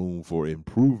is the room for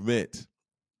improvement.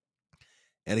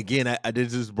 And again, I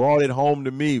just brought it home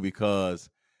to me because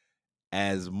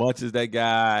as much as that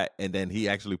guy, and then he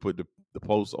actually put the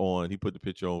post on, he put the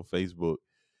picture on Facebook,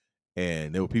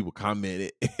 and there were people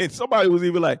commenting, and somebody was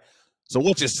even like, so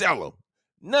what you sell them?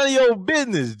 None of your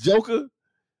business, Joker.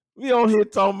 We on here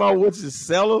talking about what you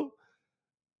sell them.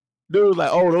 Dude was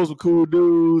like, oh, those are cool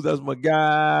dudes. That's my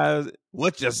guys.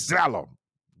 What you sell them?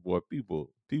 Boy, people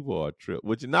are a trip.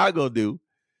 What you're not going to do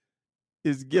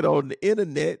is get on the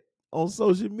internet, on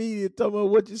social media, talking about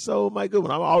what you sold Mike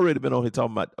Goodwin. I've already been on here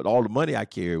talking about all the money I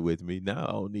carry with me. Now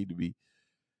I don't need to be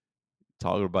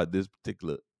talking about this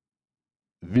particular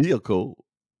vehicle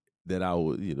that I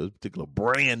was, this particular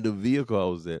brand of vehicle I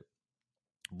was at.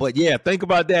 But yeah, think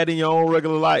about that in your own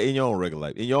regular life, in your own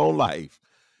life.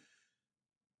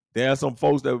 There are some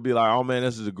folks that would be like, oh man,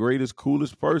 this is the greatest,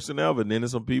 coolest person ever. And then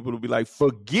there's some people who would be like,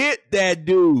 forget that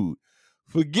dude.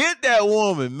 Forget that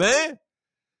woman, man.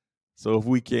 So if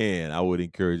we can, I would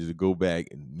encourage you to go back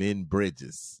and mend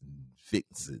bridges and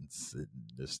fixings and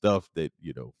the stuff that,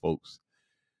 folks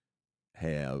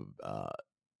have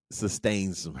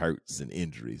sustained some hurts and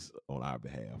injuries on our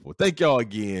behalf. Well, thank y'all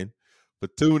again for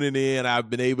tuning in. I've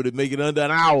been able to make it under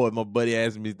an hour. My buddy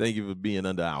asked me, thank you for being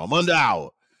under an hour. I'm under an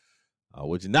hour.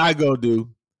 What you're not going to do,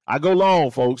 I go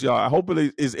long, folks, y'all. I hope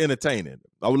it is entertaining.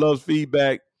 I would love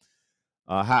feedback.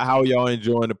 How y'all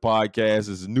enjoying the podcast? This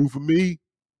is new for me,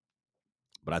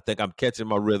 but I think I'm catching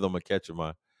my rhythm. I'm catching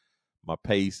my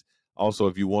pace. Also,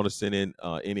 if you want to send in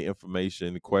any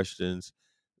information, questions,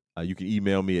 you can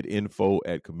email me at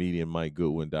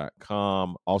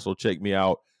info@comedianmikegoodwin.com. Also, check me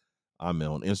out. I'm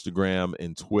on Instagram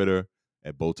and Twitter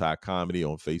at Bowtie Comedy,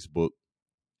 on Facebook,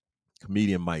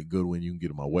 Comedian Mike Goodwin. You can get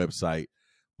to my website,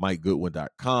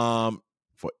 mikegoodwin.com,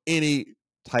 for any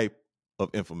type of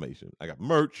information. I got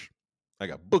merch. I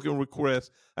got booking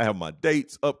requests. I have my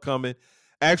dates upcoming.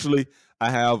 Actually,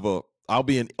 I'll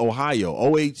be in Ohio,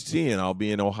 OH10. I'll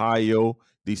be in Ohio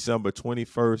December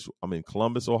 21st. I'm in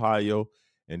Columbus, Ohio.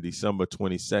 And December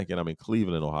 22nd, I'm in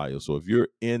Cleveland, Ohio. So if you're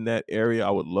in that area,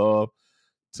 I would love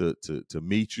to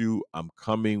meet you. I'm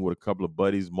coming with a couple of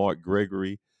buddies, Mark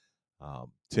Gregory,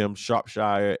 Tim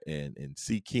Shropshire, and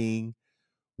C. King.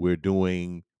 We're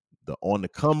doing the On the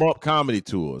Come Up comedy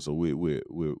tour. So we're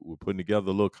putting together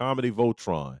a little comedy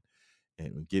Voltron,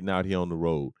 and we're getting out here on the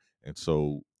road. And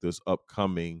so this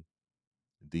upcoming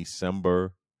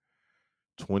December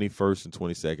 21st and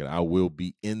 22nd, I will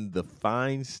be in the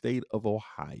fine state of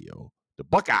Ohio, the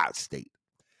Buckeye State,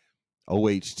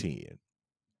 OH10.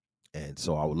 And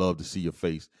so I would love to see your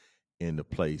face in the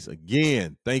place.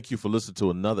 Again, thank you for listening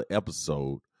to another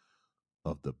episode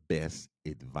of the Best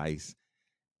Advice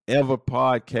Ever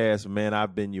podcast, man.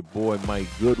 I've been your boy, Mike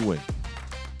Goodwin.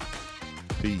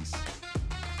 Peace.